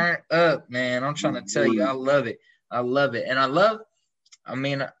be turned up, man. I'm trying to tell you, I love it.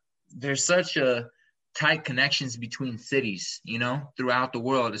 And there's such a tight connections between cities, you know, throughout the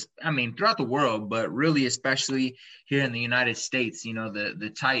world. Throughout the world, but really, especially here in the United States, you know,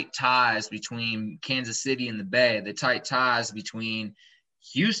 the tight ties between Kansas City and the Bay, the tight ties between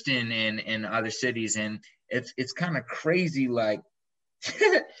Houston and other cities. And it's kind of crazy, like,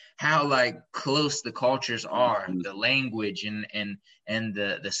 how like close the cultures are, the language and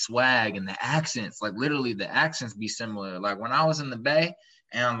the swag and the accents. Like literally the accents be similar. Like when I was in the Bay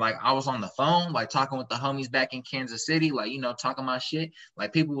and like I was on the phone, like talking with the homies back in Kansas City, like, you know, talking my shit,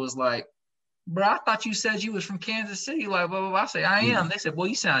 like people was like, bro, I thought you said you was from Kansas City, like blah, blah, blah. I say, I am. They said, well,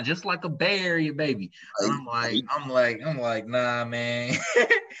 you sound just like a Bay Area baby. And I'm like, nah, man.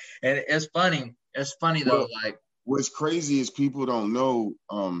 And it's funny though, like, what's crazy is people don't know,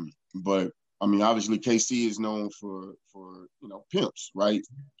 but I mean, obviously KC is known for you know, pimps, right?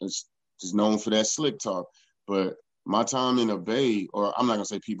 It's just known for that slick talk. But my time in the Bay, or I'm not gonna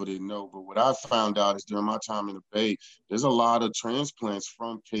say people didn't know, but what I found out is during my time in the Bay, there's a lot of transplants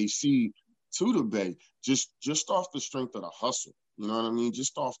from KC to the Bay, just off the strength of the hustle. You know what I mean?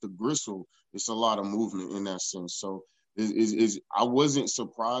 Just off the gristle, it's a lot of movement in that sense. So I wasn't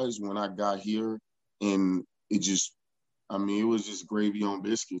surprised when I got here, and it was just gravy on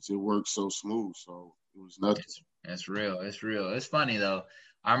biscuits. It worked so smooth. So it was nothing. It's real. It's funny though.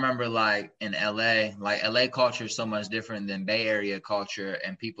 I remember like in LA, like LA culture is so much different than Bay Area culture.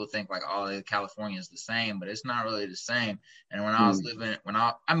 And people think like, oh, California is the same, but it's not really the same. And when I was living,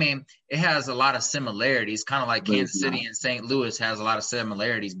 it has a lot of similarities, kind of like Kansas City and St. Louis has a lot of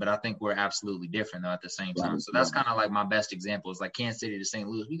similarities, but I think we're absolutely different though at the same time. So that's kind of like my best example is like Kansas City to St.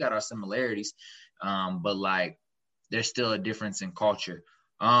 Louis. We got our similarities, but like there's still a difference in culture.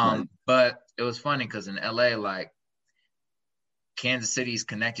 But it was funny because in LA, like Kansas City is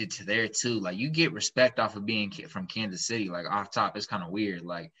connected to there too. Like you get respect off of being from Kansas City. Like off top, it's kind of weird.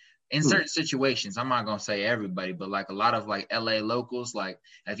 Like in certain situations, I'm not gonna say everybody, but like a lot of like LA locals, like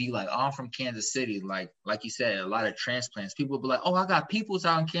if you like, oh, I'm from Kansas City, like you said, a lot of transplants, people will be like, oh, I got peoples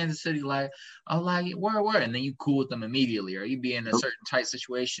out in Kansas City, like, oh, like where, and then you cool with them immediately, or you be in a certain tight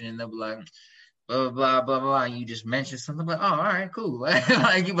situation and they'll be like, blah blah blah blah, and you just mention something like, oh, all right, cool,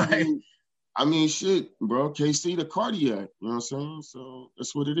 like you like. I mean, shit, bro. KC the cardiac, you know what I'm saying? So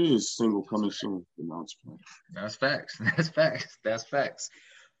that's what it is. Single coming soon. That's facts. That's facts.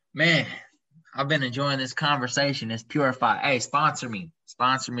 Man, I've been enjoying this conversation. It's Purify. Hey, sponsor me.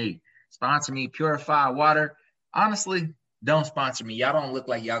 Purify water. Honestly, Don't sponsor me. Y'all don't look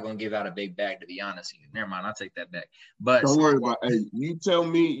like y'all gonna give out a big bag, to be honest with you. Never mind, I'll take that back. But don't worry about it. Hey, you tell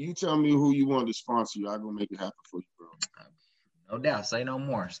me who you want to sponsor you. I'm gonna make it happen for you, bro. No doubt. Say no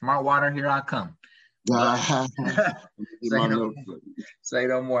more. Smart water, here I come. But, say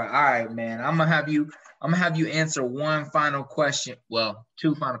no more. All right, man. I'm gonna have you answer one final question. Well,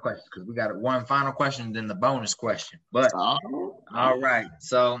 two final questions, because we got one final question, then the bonus question. But all right.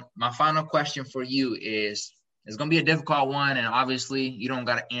 So my final question for you is, it's gonna be a difficult one, and obviously you don't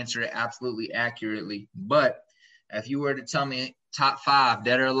gotta answer it absolutely accurately. But if you were to tell me top 5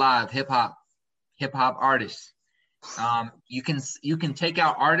 dead or alive hip hop artists, you can take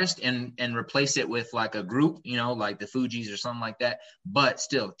out artist and replace it with like a group, like the Fugees or something like that. But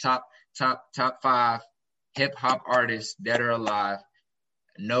still, top 5 hip hop artists, dead or alive.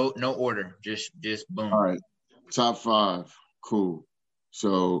 No order, just boom. All right, top 5, cool.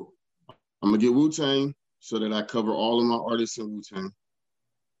 So I'm gonna get Wu-Tang so that I cover all of my artists in Wu-Tang.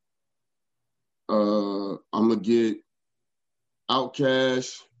 I'm gonna get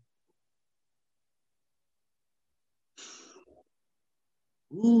Outkast.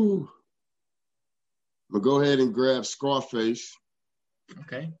 Ooh. I'm gonna go ahead and grab Scarface.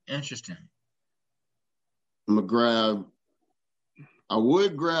 Okay, interesting. I would grab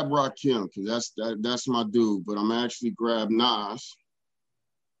Rakim because that's my dude, but I'm actually grab Nas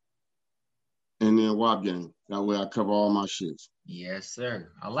and then WAP Gang. That way I cover all my shits. Yes,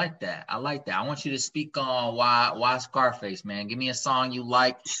 sir. I like that. I want you to speak on why Scarface, man. Give me a song you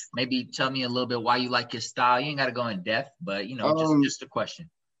like. Maybe tell me a little bit why you like his style. You ain't got to go in depth, but just a question.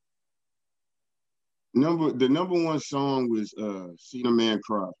 The number one song was "Seen a Man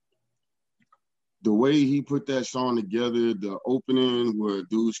Cry." The way he put that song together, the opening where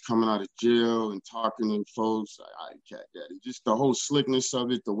dude's coming out of jail and talking to folks, I cat that. Just the whole slickness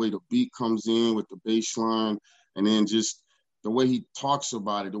of it, the way the beat comes in with the bass line, and then just the way he talks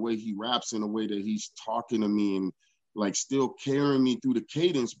about it, the way he raps in a way that he's talking to me and like still carrying me through the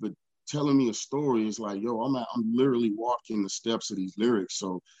cadence, but telling me a story. It's like, yo, I'm literally walking the steps of these lyrics.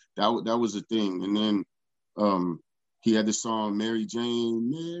 So that was the thing. And then he had the song Mary Jane,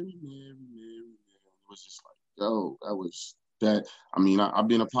 Mary, Mary, Mary. It was just like, yo, that was that. I mean, I've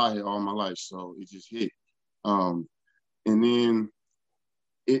been a pothead all my life, so it just hit. And then,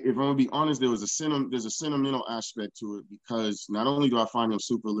 if I'm gonna be honest, there's a sentimental aspect to it because not only do I find him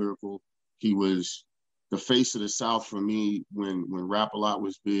super lyrical, he was the face of the South for me when Rap-A-Lot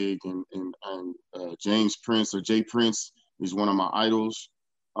was big, and James Prince or Jay Prince is one of my idols.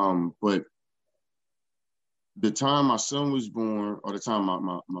 But the time my son was born, or the time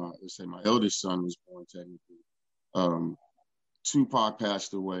my let's say my eldest son was born, technically, Tupac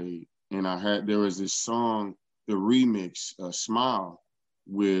passed away, and there was this song, the remix, "Smile,"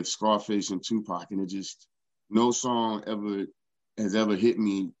 with Scarface and Tupac, and it just no song has ever hit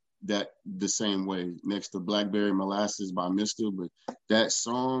me that the same way. Next to Blackberry Molasses by Mister, but that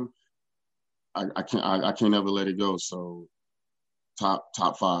song, I can't ever let it go. So top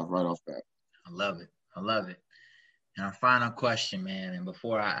 5 right off bat. I love it. And our final question, man, and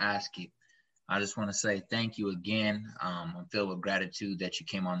before I ask you, I just want to say thank you again. I'm filled with gratitude that you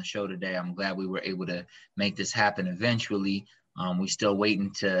came on the show today. I'm glad we were able to make this happen eventually. We still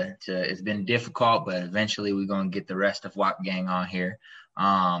waiting to it's been difficult, but eventually we're going to get the rest of WAP Gang on here.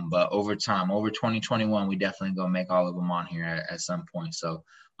 But over time, over 2021, we definitely going to make all of them on here at some point. So,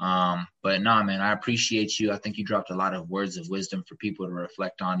 but no, man, I appreciate you. I think you dropped a lot of words of wisdom for people to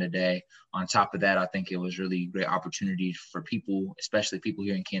reflect on today. On top of that, I think it was really a great opportunity for people, especially people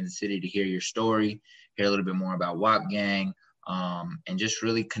here in Kansas City, to hear your story, hear a little bit more about WAP Gang, and just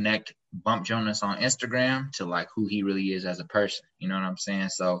really connect Bump Jonas on Instagram to like who he really is as a person. You know what I'm saying?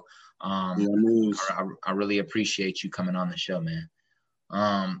 So, I really appreciate you coming on the show, man.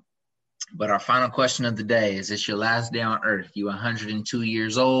 But our final question of the day is, it's your last day on earth. You're 102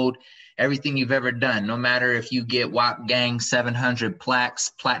 years old. Everything you've ever done, no matter if you get WAP Gang 700 plaques,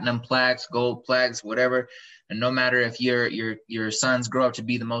 platinum plaques, gold plaques, whatever, and no matter if your sons grow up to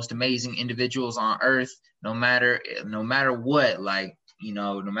be the most amazing individuals on earth, no matter what, like,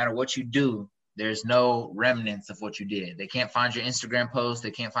 no matter what you do, there's no remnants of what you did. They can't find your Instagram post.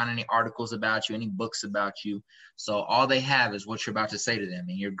 They can't find any articles about you, any books about you. So all they have is what you're about to say to them.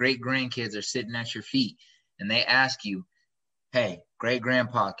 And your great grandkids are sitting at your feet and they ask you, hey, great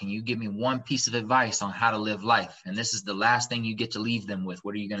grandpa, can you give me one piece of advice on how to live life? And this is the last thing you get to leave them with.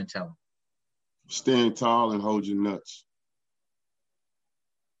 What are you going to tell them? Stand tall and hold your nuts.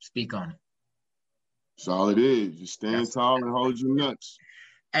 Speak on it. That's all it is. Just stand tall and hold your nuts.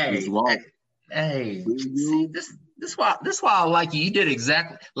 Hey, Hey, see, this why I like you. You did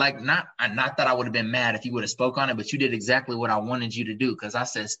exactly like not that I would have been mad if you would have spoke on it, but you did exactly what I wanted you to do because I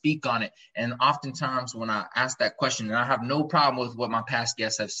said speak on it. And oftentimes when I ask that question, and I have no problem with what my past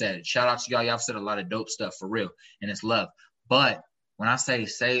guests have said. Shout out to y'all. Y'all said a lot of dope stuff for real, and it's love. But when I say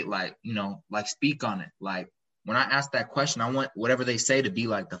like, you know, like speak on it, like when I ask that question, I want whatever they say to be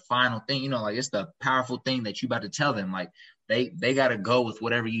like the final thing, you know, like it's the powerful thing that you about to tell them. Like they got to go with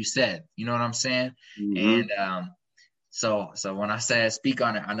whatever you said. You know what I'm saying? Mm-hmm. And so when I said speak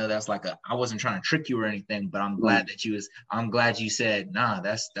on it, I know that's like I wasn't trying to trick you or anything, but I'm glad that I'm glad you said, nah,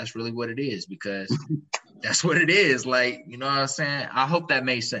 that's really what it is because that's what it is. Like, you know what I'm saying? I hope that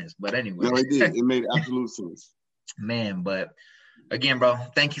made sense. But anyway. No, it did. It made absolute sense. Man, but again, bro,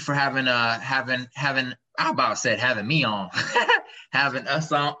 thank you for having me on, having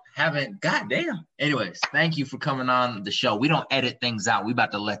us on, goddamn. Anyways, thank you for coming on the show. We don't edit things out. We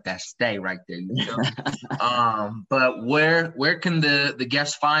about to let that stay right there. You know? But where can the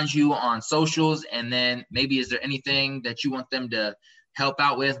guests find you on socials? And then maybe is there anything that you want them to help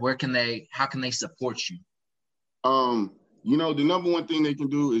out with? How can they support you? You know, the number one thing they can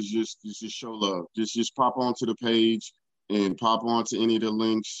do is just show love. Just pop onto the page and pop onto any of the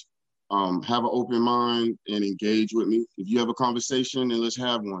links. Have an open mind and engage with me. If you have a conversation, then let's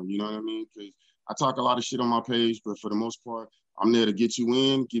have one. You know what I mean? Because I talk a lot of shit on my page, but for the most part, I'm there to get you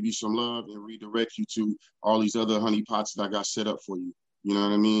in, give you some love, and redirect you to all these other honey pots that I got set up for you. You know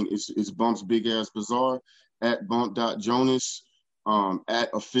what I mean? It's Bump's Big Ass Bazaar at bump.jonas, at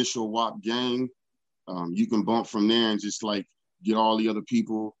official WAP gang. You can bump from there and just like get all the other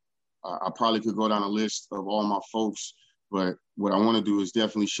people. I probably could go down a list of all my folks, but what I want to do is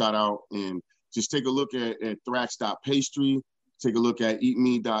definitely shout out and just take a look at thrax.pastry, take a look at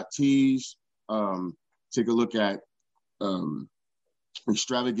eatme.tees, take a look at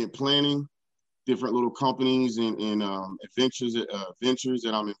extravagant planning, different little companies and ventures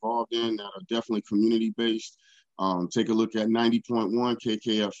that I'm involved in that are definitely community-based. Take a look at 90.1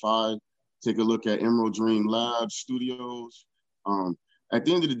 KKFI. Take a look at Emerald Dream Labs Studios. At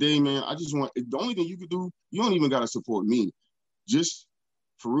the end of the day, man, I just want, the only thing you can do, you don't even got to support me. Just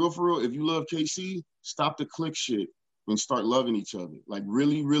for real, if you love KC, stop the click shit and start loving each other. Like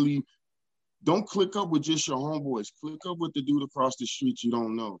really, really, don't click up with just your homeboys. Click up with the dude across the street you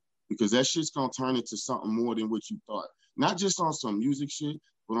don't know, because that shit's going to turn into something more than what you thought. Not just on some music shit,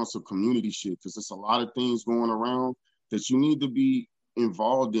 but on some community shit, because there's a lot of things going around that you need to be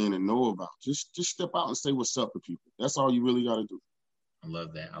involved in and know about. Just step out and say what's up to people. That's all you really got to do. I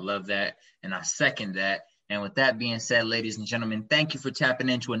love that. And I second that. And with that being said, ladies and gentlemen, thank you for tapping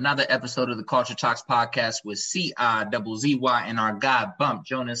into another episode of the Culture Talks podcast with CIZZY and our guy Bump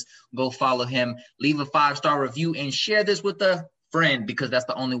Jonas. Go follow him, leave a 5-star review, and share this with a friend because that's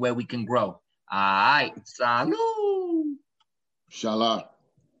the only way we can grow. All right. Salud. Inshallah.